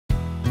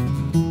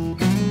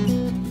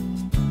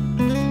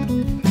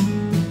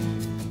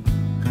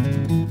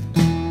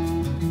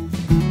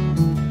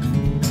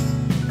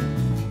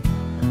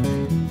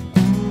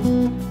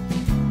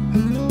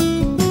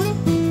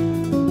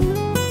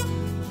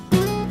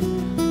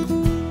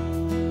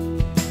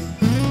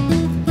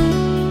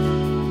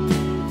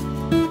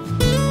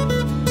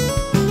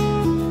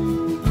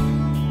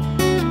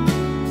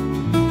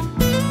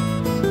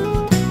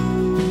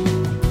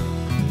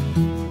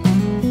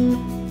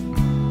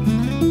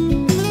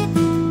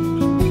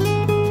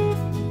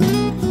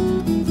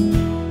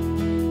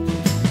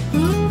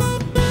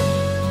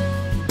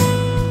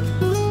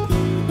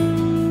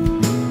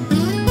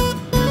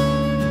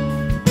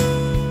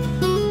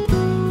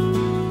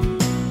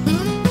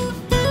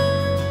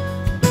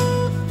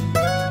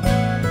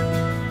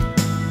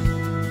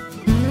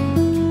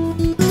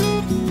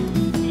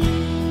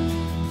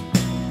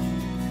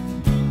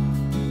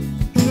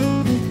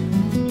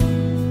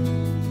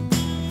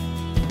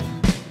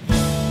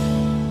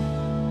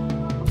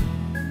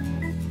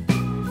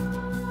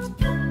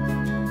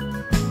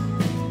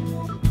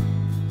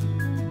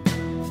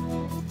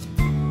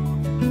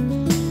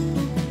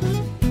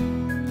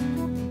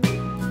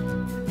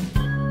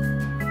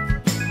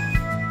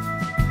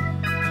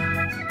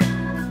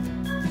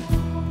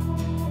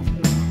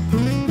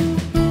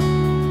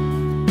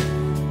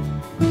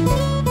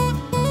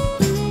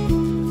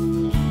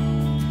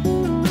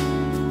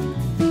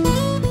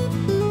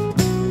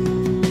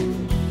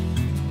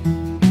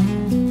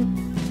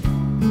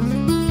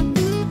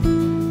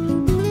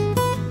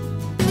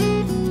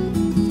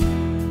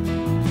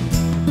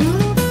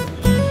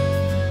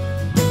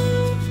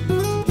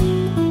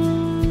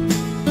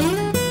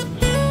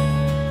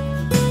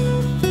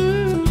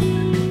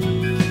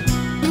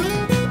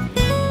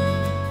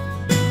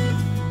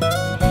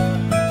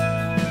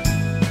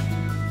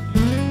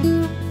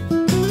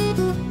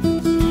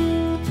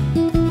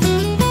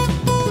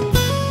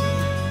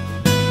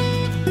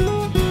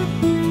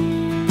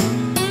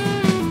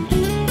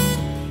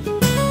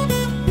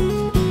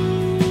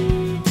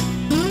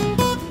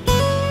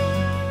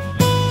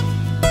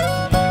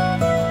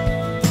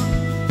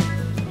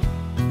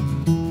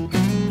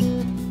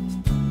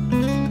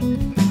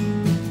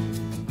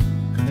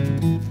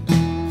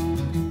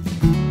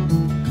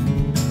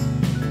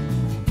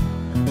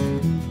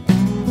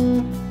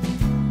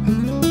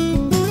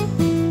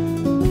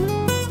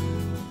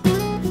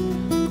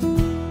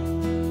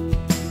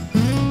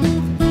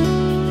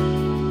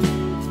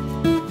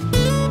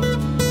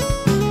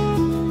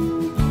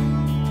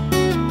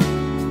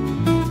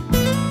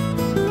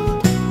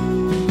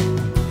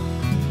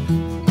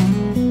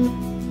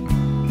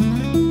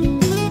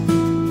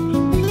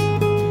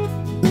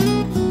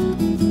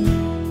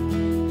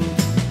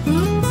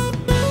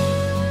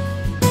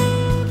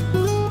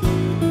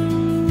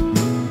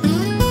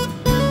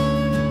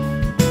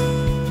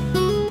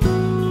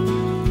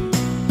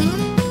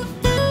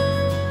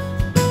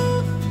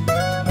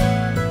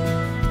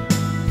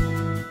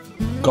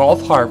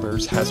Gulf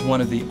Harbors has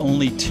one of the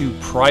only 2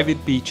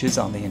 private beaches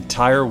on the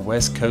entire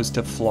west coast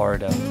of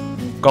Florida.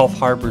 Gulf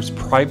Harbors'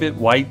 private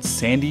white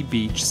sandy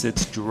beach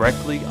sits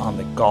directly on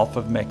the Gulf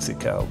of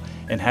Mexico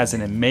and has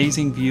an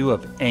amazing view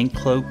of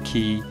Anclo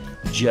Key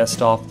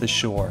just off the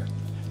shore.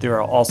 There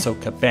are also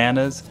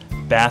cabanas,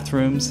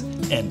 bathrooms,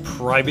 and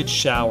private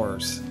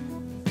showers.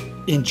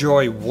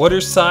 Enjoy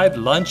waterside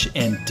lunch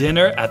and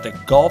dinner at the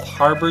Gulf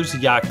Harbors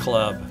Yacht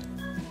Club.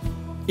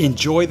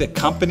 Enjoy the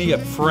company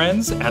of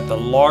friends at the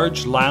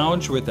large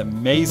lounge with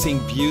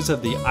amazing views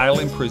of the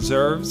island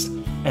preserves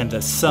and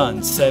the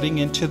sun setting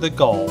into the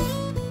Gulf.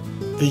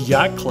 The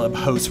Yacht Club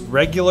hosts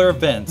regular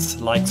events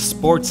like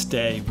Sports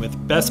Day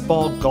with best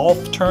ball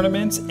golf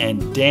tournaments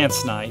and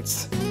dance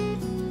nights.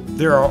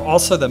 There are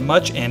also the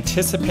much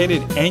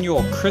anticipated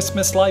annual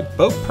Christmas light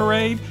boat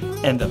parade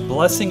and the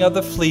Blessing of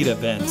the Fleet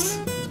events.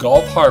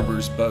 Gulf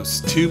Harbors boasts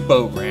 2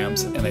 boat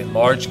ramps and a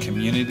large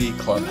community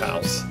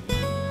clubhouse.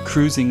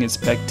 Cruising is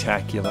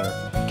spectacular.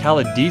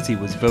 Caladesi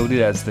was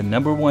voted as the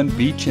 #1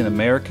 beach in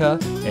America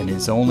and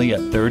is only a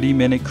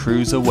 30-minute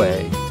cruise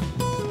away.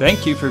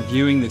 Thank you for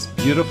viewing this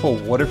beautiful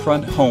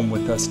waterfront home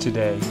with us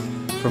today.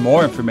 For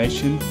more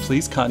information,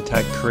 please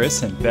contact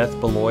Chris and Beth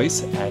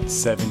Belois at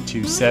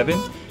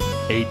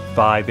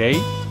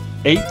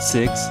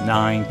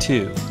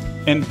 727-858-8692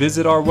 and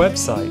visit our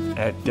website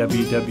at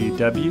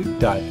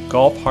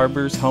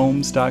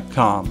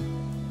www.gulfharborshomes.com.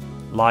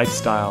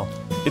 Lifestyle,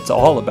 it's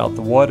all about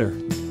the water.